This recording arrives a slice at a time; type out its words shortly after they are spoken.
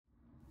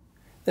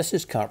This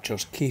is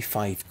Karcher's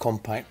K5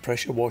 compact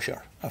pressure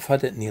washer. I've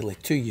had it nearly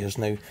 2 years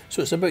now,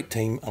 so it's about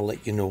time I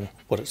let you know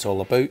what it's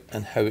all about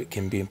and how it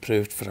can be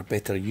improved for a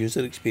better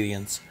user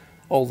experience.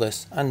 All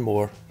this and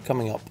more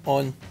coming up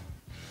on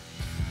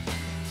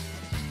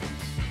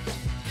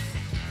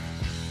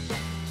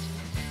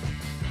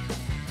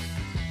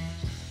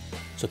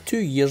So 2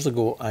 years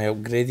ago I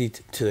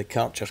upgraded to the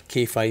Karcher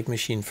K5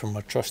 machine from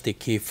my trusty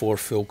K4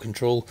 full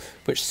control,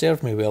 which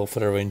served me well for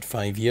around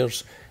 5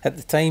 years. At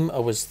the time I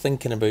was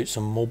thinking about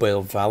some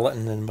mobile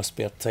valeting in my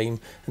spare time,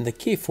 and the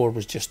K4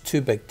 was just too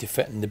big to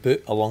fit in the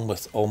boot along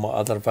with all my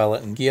other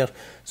valeting gear,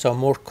 so a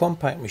more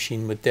compact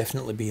machine would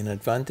definitely be an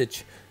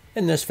advantage.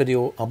 In this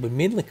video I'll be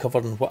mainly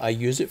covering what I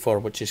use it for,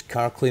 which is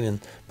car cleaning,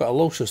 but I'll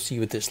also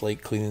see what it's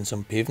like cleaning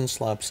some paving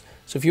slabs.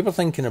 So if you were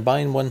thinking of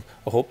buying one,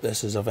 I hope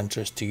this is of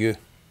interest to you.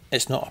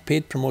 It's not a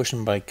paid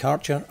promotion by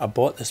Karcher. I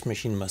bought this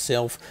machine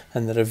myself,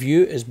 and the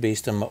review is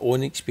based on my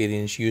own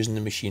experience using the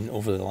machine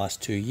over the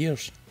last 2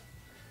 years.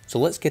 So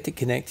let's get it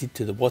connected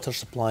to the water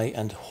supply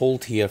and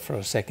hold here for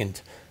a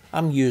second.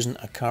 I'm using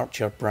a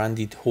Karcher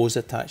branded hose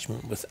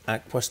attachment with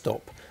Aqua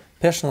Stop.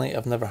 Personally,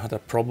 I've never had a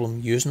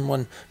problem using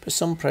one, but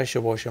some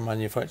pressure washer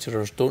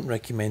manufacturers don't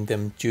recommend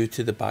them due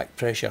to the back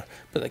pressure,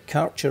 but the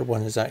Karcher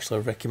one is actually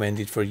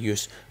recommended for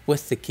use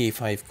with the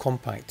K5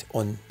 Compact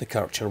on the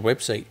Karcher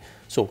website.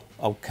 So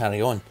I'll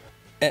carry on.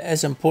 It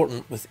is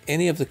important with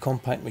any of the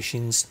compact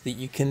machines that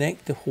you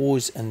connect the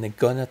hose and the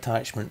gun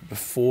attachment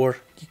before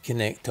you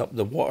connect up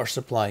the water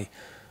supply,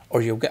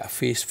 or you'll get a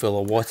face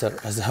full of water,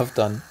 as I have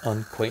done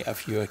on quite a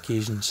few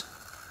occasions.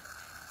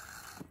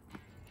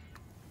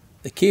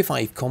 The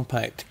K5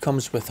 Compact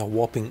comes with a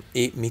whopping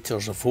 8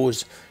 meters of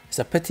hose. It's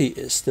a pity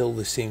it's still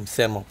the same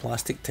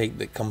thermoplastic type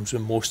that comes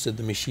with most of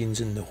the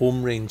machines in the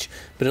home range,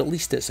 but at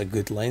least it's a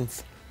good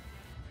length.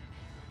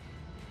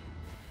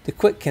 The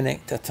quick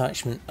connect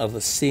attachment are the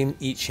same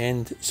each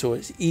end, so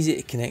it's easy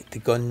to connect the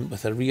gun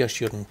with a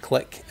reassuring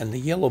click, and the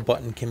yellow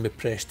button can be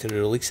pressed to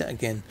release it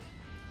again.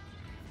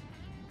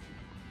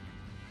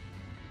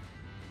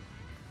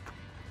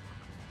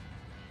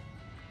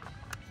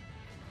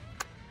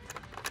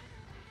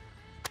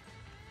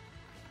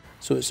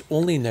 So it's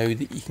only now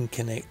that you can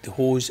connect the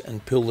hose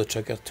and pull the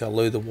trigger to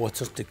allow the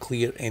water to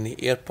clear any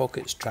air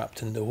pockets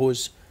trapped in the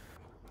hose.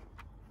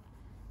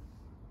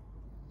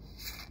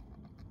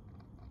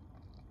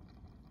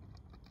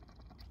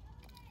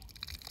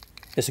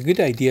 It's a good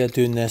idea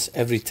doing this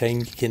every time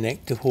you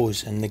connect the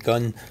hose and the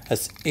gun,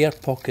 as air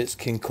pockets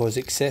can cause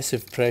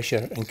excessive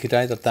pressure and could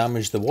either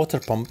damage the water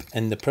pump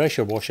in the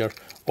pressure washer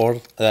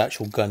or the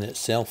actual gun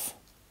itself.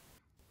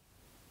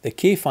 The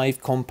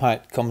K5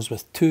 Compact comes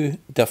with 2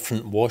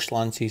 different wash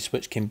lances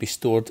which can be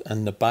stored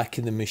in the back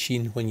of the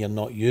machine when you're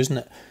not using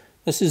it.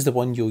 This is the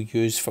one you'll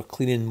use for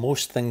cleaning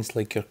most things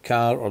like your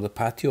car or the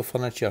patio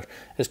furniture.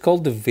 It's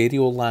called the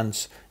Vario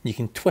lance, and you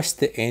can twist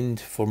the end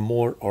for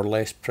more or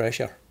less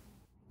pressure.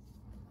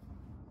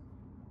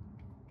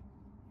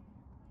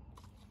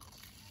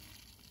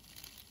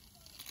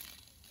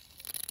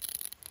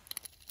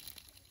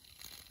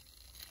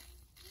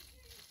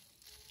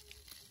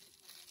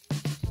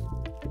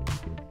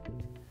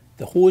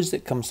 The hose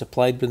that comes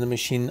supplied with the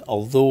machine,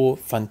 although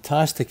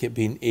fantastic at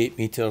being 8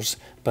 meters,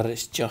 but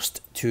it's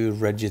just too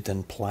rigid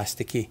and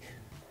plasticky.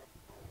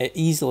 It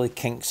easily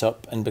kinks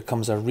up and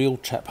becomes a real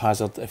trip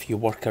hazard if you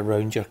work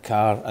around your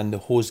car and the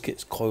hose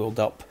gets coiled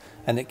up,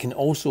 and it can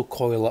also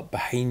coil up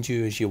behind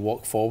you as you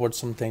walk forward,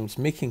 sometimes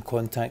making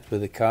contact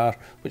with the car,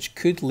 which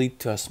could lead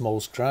to a small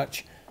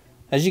scratch.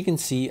 As you can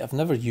see, I've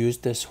never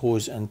used this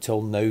hose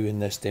until now in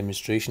this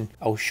demonstration.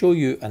 I'll show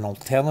you an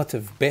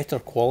alternative, better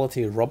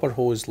quality rubber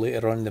hose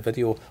later on in the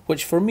video,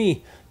 which for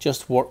me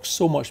just works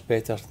so much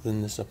better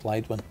than the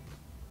supplied one.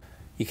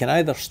 You can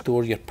either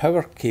store your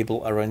power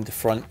cable around the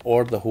front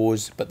or the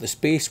hose, but the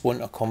space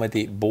won't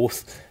accommodate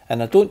both,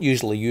 and I don't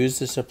usually use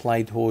the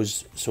supplied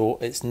hose, so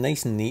it's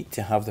nice and neat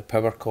to have the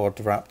power cord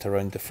wrapped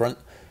around the front.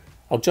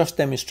 I'll just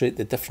demonstrate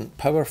the different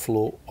power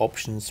flow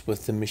options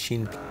with the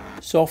machine.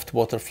 Soft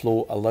water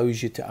flow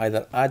allows you to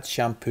either add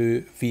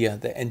shampoo via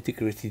the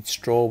integrated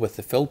straw with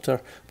the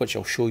filter, which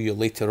I'll show you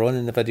later on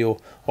in the video,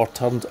 or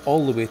turned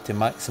all the way to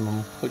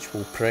maximum, which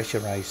will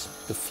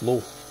pressurise the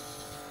flow.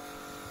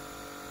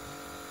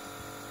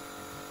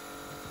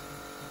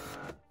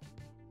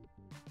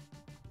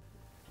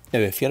 Now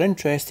if you're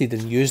interested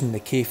in using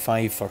the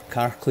K5 for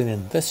car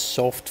cleaning, this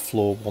soft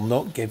flow will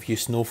not give you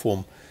snow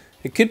foam.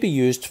 It could be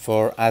used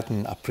for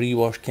adding a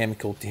pre-wash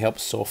chemical to help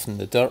soften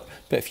the dirt,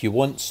 but if you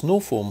want snow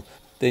foam,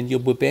 then you'll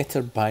be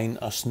better buying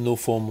a snow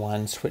foam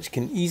lance which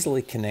can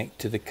easily connect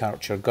to the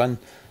Karcher gun.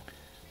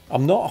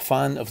 I'm not a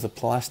fan of the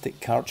plastic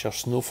Karcher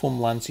snow foam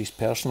lances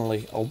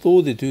personally.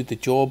 Although they do the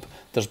job,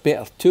 there's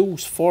better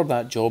tools for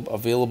that job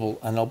available,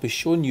 and I'll be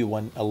showing you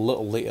one a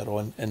little later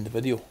on in the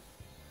video.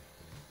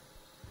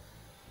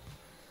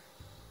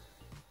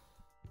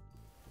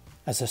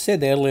 As I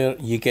said earlier,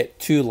 you get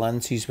 2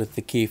 lances with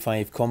the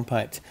K5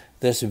 Compact.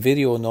 This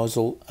Vario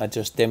nozzle I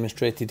just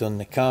demonstrated on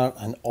the car,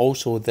 and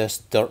also this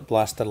Dirt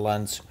Blaster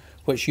lance,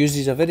 which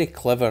uses a very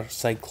clever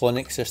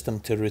cyclonic system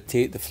to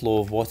rotate the flow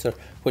of water,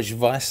 which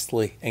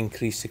vastly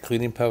increases the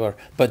cleaning power,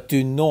 but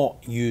do not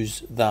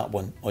use that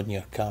one on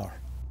your car.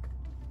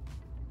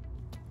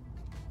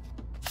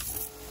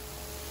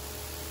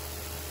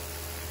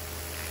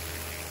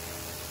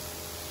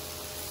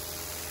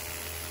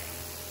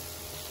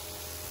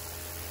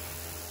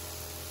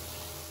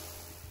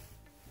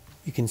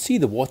 You can see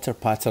the water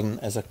pattern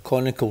as a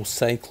conical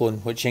cyclone,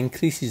 which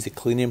increases the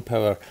cleaning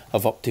power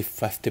of up to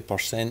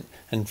 50%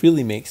 and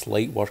really makes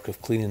light work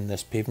of cleaning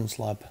this paving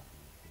slab.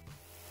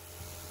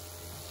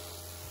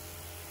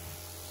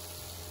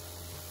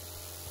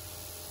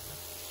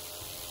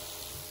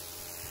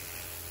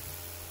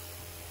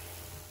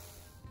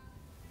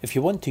 If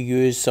you want to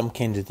use some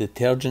kind of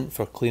detergent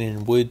for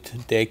cleaning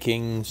wood,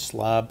 decking,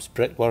 slabs,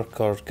 brickwork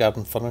or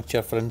garden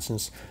furniture for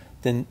instance,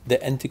 then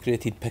the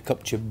integrated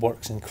pickup tube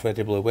works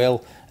incredibly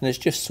well, and it's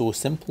just so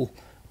simple.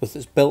 With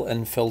its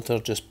built-in filter,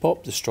 just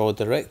pop the straw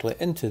directly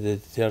into the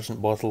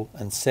detergent bottle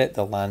and set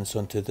the lance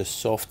onto the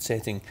soft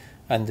setting,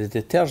 and the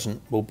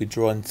detergent will be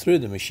drawn through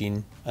the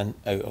machine and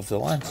out of the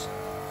lance.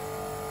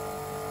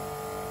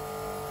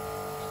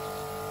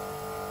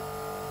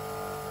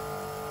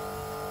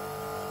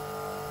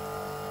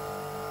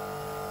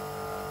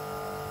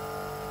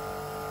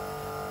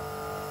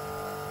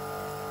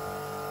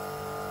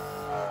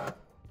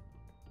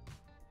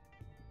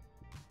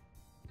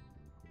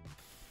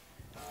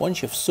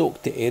 Once you've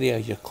soaked the area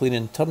you're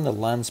cleaning, turn the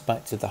lance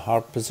back to the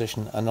hard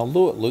position, and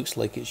although it looks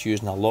like it's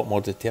using a lot more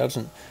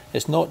detergent,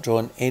 it's not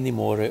drawn any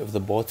more out of the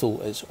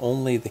bottle. It's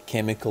only the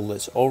chemical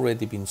that's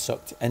already been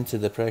sucked into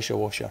the pressure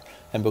washer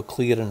and will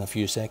clear in a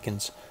few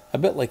seconds, a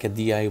bit like a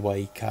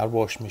DIY car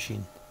wash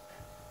machine.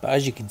 But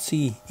as you can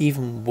see,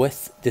 even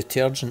with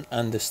detergent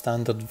and the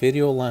standard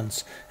Vario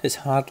lance, it's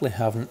hardly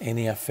having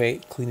any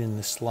effect cleaning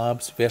the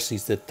slabs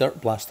versus the Dirt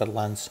Blaster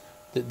lance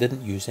that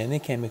didn't use any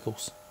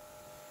chemicals.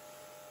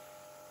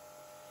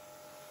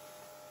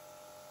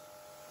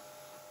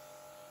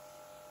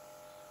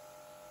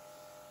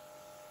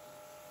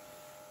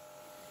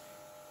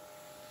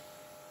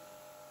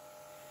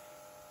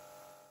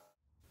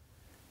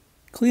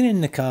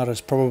 Cleaning the car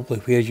is probably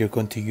where you're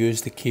going to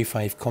use the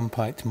K5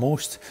 Compact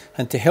most,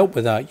 and to help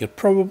with that you're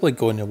probably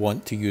going to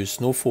want to use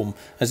snow foam,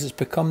 as it's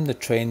become the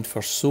trend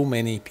for so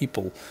many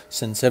people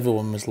since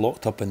everyone was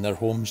locked up in their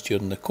homes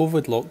during the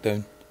COVID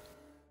lockdown.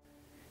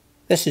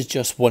 This is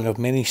just one of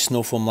many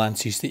snow foam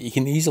lances that you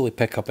can easily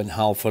pick up in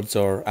Halfords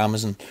or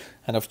Amazon,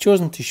 and I've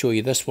chosen to show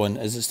you this one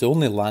as it's the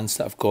only lance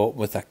that I've got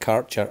with a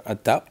Karcher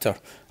adapter.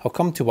 I'll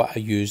come to what I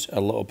use a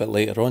little bit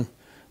later on.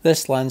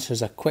 This lance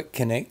has a quick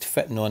connect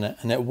fitting on it,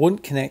 and it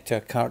won't connect to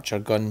a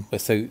Karcher gun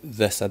without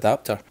this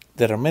adapter.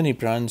 There are many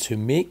brands who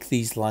make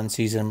these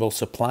lances and will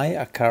supply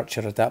a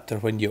Karcher adapter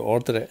when you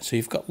order it, so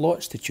you've got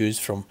lots to choose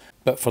from.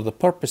 But for the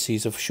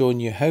purposes of showing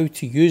you how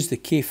to use the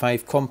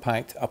K5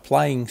 Compact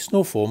applying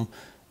snow foam,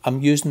 I'm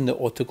using the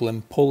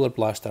Autoglym Polar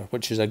Blaster,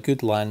 which is a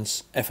good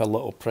lance, if a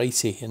little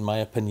pricey in my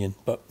opinion.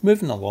 But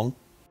moving along.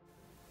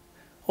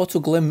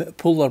 Autoglym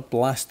Polar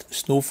Blast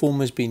snow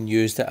foam is being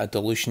used at a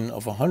dilution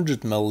of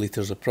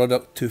 100ml of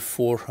product to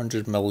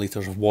 400ml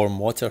of warm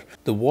water.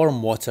 The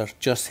warm water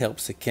just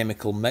helps the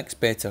chemical mix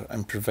better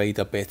and provide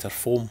a better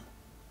foam.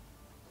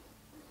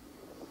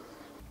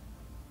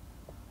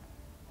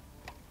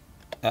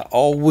 I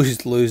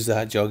always lose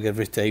that jug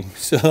every time,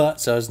 so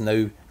that's us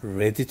now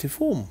ready to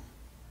foam.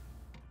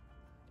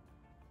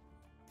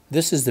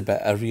 This is the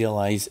bit I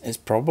realise it's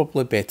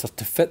probably better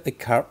to fit the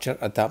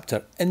Karcher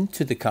adapter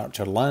into the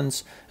Karcher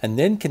lance and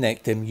then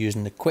connect them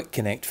using the quick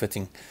connect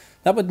fitting.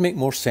 That would make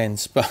more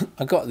sense, but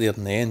I got there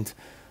in the end.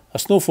 A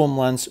snow foam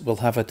lance will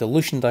have a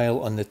dilution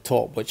dial on the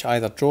top which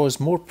either draws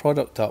more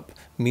product up,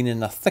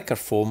 meaning a thicker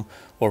foam,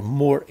 or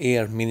more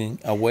air, meaning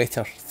a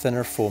wetter,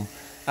 thinner foam.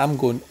 I'm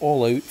going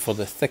all out for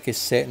the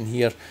thickest setting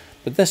here,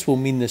 but this will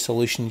mean the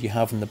solution you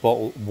have in the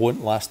bottle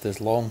won't last as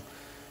long.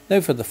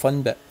 Now for the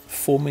fun bit,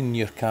 foaming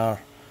your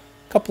car.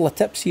 Couple of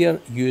tips here: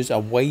 use a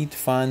wide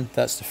fan,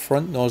 that's the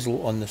front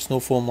nozzle on the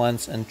snow foam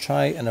lance, and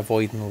try and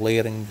avoid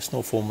layering the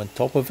snow foam on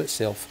top of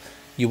itself.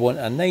 You want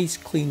a nice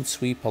clean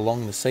sweep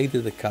along the side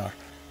of the car.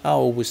 I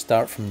always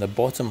start from the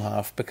bottom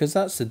half because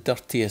that's the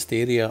dirtiest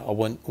area I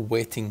want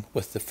wetting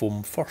with the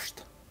foam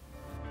first.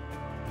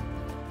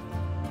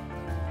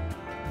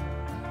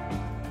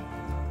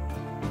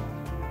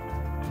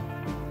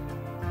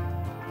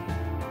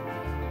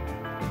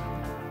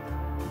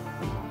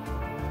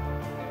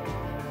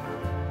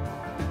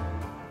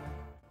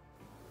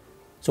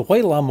 So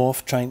while I'm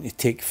off trying to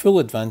take full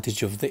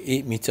advantage of the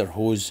 8 metre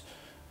hose,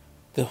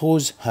 the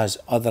hose has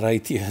other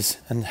ideas,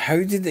 and how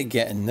did it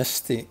get in this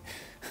state?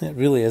 It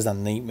really is a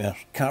nightmare.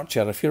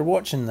 Karcher, if you're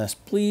watching this,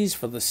 please,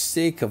 for the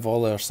sake of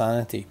all our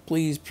sanity,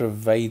 please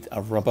provide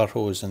a rubber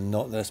hose and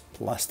not this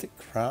plastic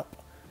crap.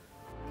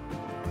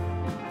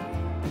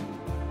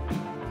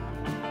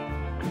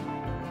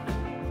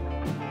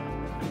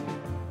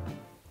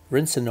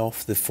 Rinsing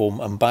off the foam,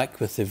 I'm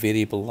back with the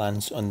variable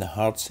lance on the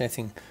hard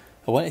setting.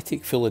 I want to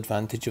take full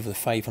advantage of the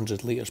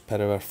 500 litres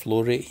per hour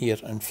flow rate here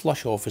and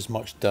flush off as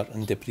much dirt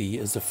and debris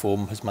as the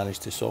foam has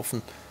managed to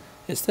soften.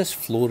 It's this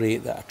flow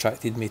rate that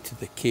attracted me to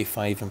the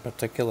K5 in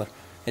particular.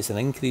 It's an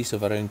increase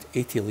of around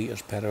 80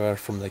 litres per hour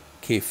from the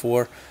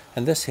K4,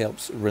 and this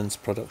helps rinse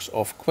products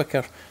off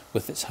quicker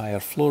with its higher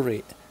flow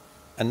rate.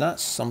 And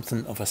that's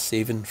something of a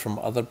saving from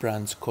other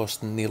brands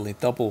costing nearly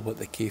double what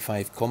the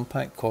K5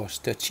 compact costs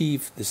to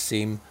achieve the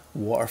same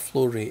water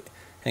flow rate.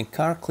 In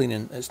car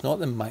cleaning, it's not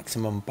the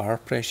maximum bar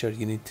pressure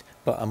you need,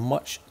 but a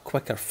much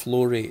quicker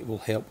flow rate will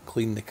help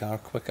clean the car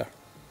quicker.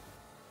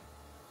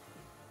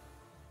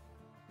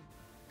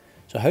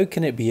 So how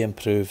can it be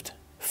improved?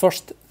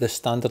 First, the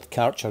standard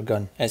Karcher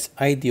gun. It's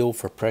ideal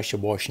for pressure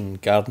washing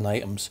garden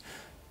items,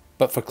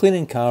 but for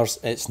cleaning cars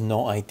it's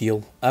not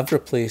ideal. I've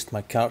replaced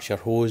my Karcher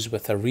hose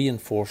with a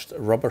reinforced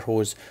rubber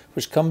hose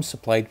which comes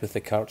supplied with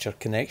the Karcher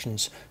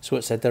connections, so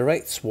it's a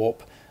direct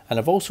swap, and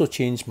I've also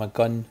changed my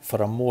gun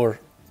for a more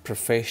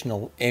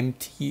professional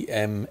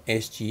MTM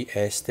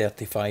SGS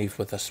 35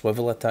 with a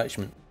swivel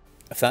attachment.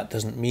 If that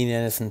doesn't mean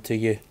anything to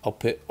you, I'll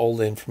put all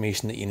the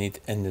information that you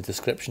need in the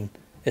description.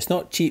 It's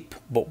not cheap,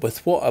 but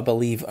with what I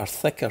believe are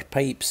thicker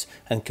pipes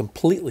and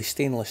completely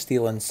stainless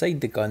steel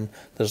inside the gun,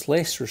 there's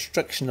less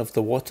restriction of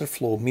the water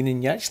flow,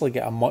 meaning you actually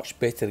get a much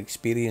better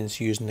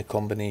experience using the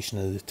combination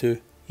of the two.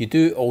 You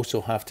do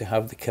also have to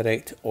have the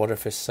correct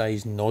orifice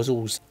size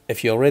nozzles.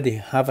 If you already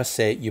have a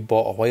set you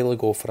bought a while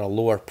ago for a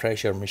lower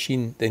pressure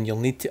machine, then you'll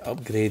need to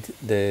upgrade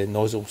the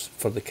nozzles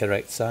for the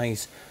correct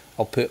size.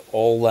 I'll put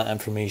all that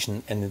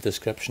information in the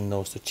description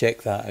though, so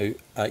check that out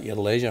at your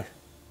leisure.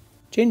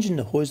 Changing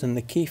the hose on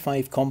the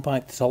K5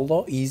 compact is a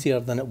lot easier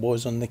than it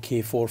was on the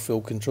K4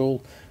 full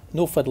control.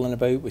 No fiddling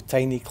about with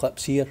tiny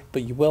clips here,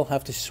 but you will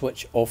have to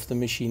switch off the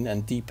machine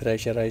and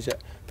depressurise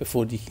it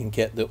before you can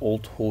get the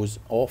old hose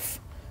off.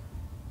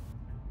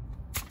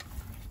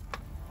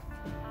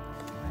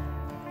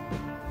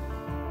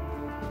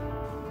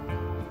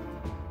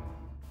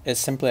 It's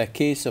simply a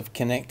case of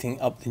connecting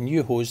up the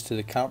new hose to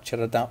the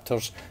Karcher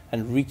adapters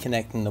and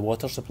reconnecting the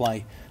water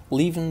supply.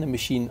 Leaving the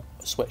machine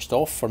switched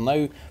off for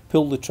now,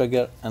 pull the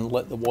trigger and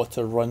let the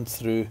water run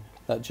through.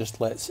 That just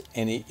lets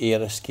any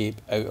air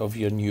escape out of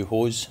your new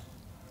hose.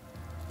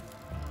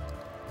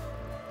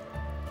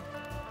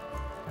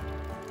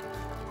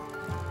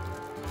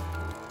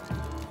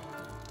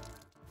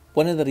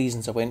 One of the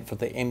reasons I went for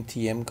the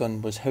MTM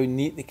gun was how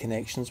neat the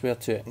connections were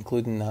to it,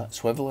 including that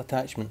swivel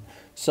attachment.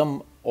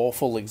 Some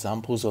awful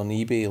examples on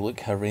eBay look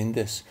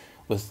horrendous,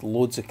 with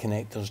loads of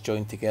connectors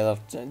joined together.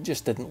 It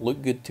just didn't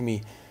look good to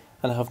me,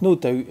 and I have no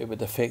doubt it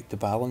would affect the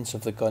balance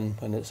of the gun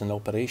when it's in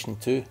operation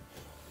too.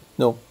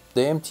 No,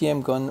 the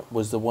MTM gun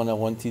was the one I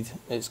wanted.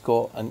 It's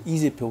got an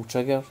easy pull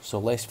trigger, so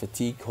less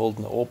fatigue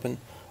holding it open,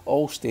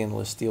 all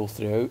stainless steel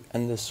throughout,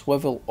 and the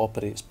swivel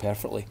operates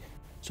perfectly.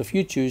 So if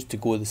you choose to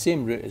go the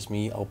same route as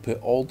me, I'll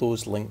put all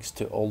those links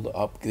to all the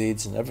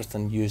upgrades and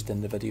everything used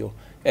in the video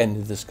in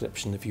the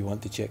description if you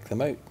want to check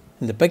them out.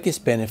 And the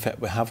biggest benefit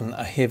with having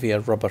a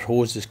heavier rubber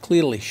hose is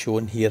clearly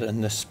shown here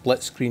in this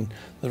split screen.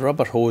 The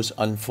rubber hose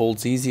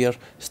unfolds easier,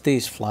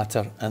 stays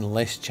flatter and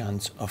less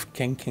chance of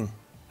kinking.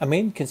 A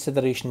main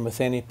consideration with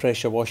any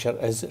pressure washer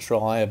is its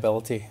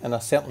reliability, and I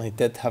certainly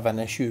did have an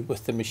issue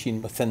with the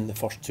machine within the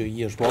first 2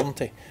 years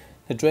warranty.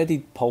 The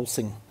dreaded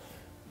pulsing.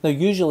 Now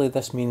usually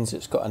this means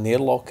it's got an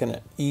airlock in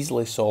it,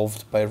 easily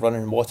solved by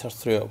running water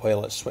through it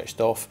while it's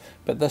switched off,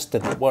 but this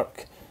didn't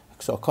work.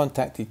 So I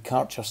contacted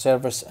Karcher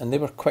service and they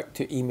were quick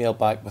to email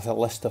back with a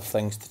list of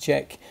things to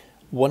check,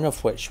 one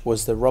of which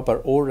was the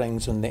rubber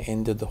O-rings on the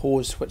end of the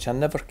hose, which I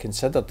never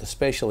considered,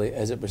 especially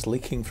as it was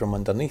leaking from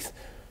underneath.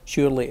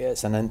 Surely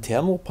it's an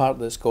internal part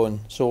that's gone,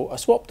 so I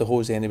swapped the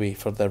hose anyway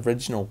for the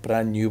original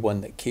brand new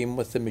one that came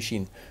with the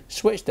machine,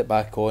 switched it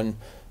back on,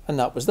 and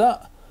that was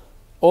that.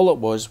 All it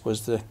was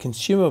the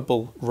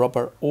consumable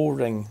rubber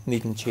O-ring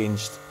needing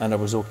changed, and I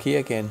was okay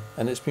again,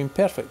 and it's been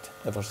perfect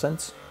ever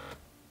since.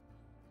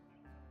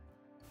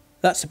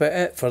 That's about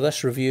it for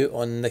this review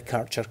on the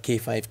Karcher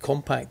K5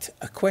 Compact.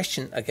 A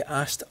question I get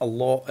asked a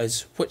lot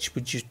is, which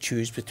would you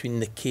choose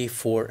between the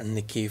K4 and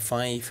the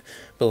K5?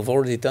 Well, I've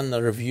already done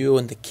a review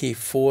on the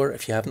K4.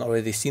 If you haven't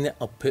already seen it,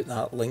 I'll put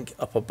that link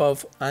up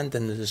above and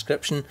in the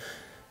description.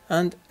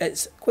 And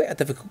it's quite a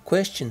difficult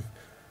question.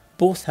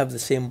 Both have the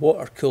same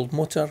water-cooled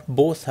motor,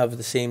 both have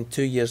the same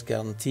 2 years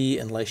guarantee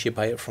unless you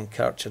buy it from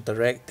Karcher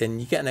direct, then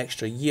you get an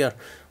extra year,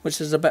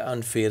 which is a bit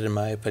unfair in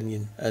my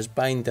opinion, as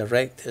buying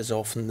direct is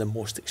often the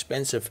most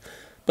expensive.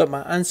 But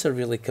my answer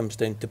really comes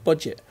down to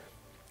budget.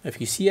 If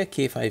you see a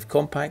K5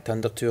 compact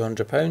under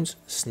 £200,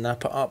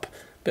 snap it up,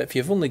 but if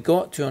you've only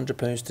got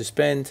 £200 to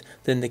spend,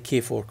 then the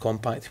K4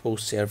 compact will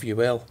serve you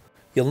well.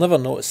 You'll never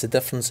notice the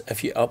difference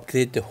if you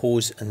upgrade the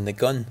hose and the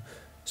gun.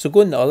 So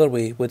going the other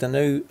way, would I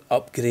now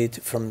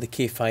upgrade from the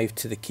K5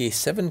 to the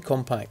K7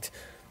 compact?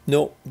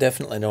 No,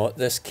 definitely not.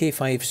 This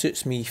K5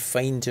 suits me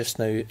fine just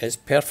now. It's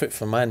perfect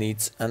for my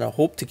needs and I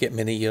hope to get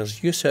many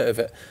years use out of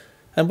it.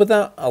 And with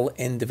that, I'll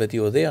end the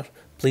video there.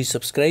 Please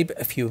subscribe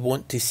if you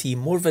want to see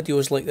more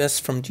videos like this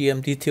from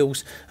GM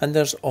Details, and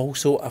there's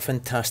also a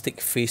fantastic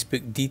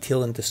Facebook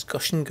detail and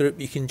discussion group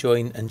you can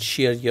join and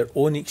share your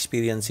own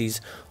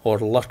experiences or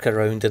lurk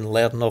around and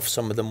learn off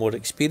some of the more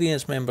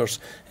experienced members.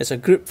 It's a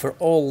group for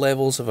all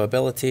levels of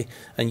ability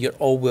and you're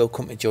all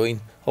welcome to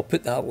join. I'll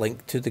put that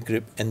link to the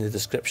group in the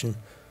description.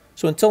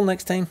 So until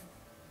next time,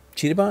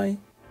 cheery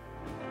bye.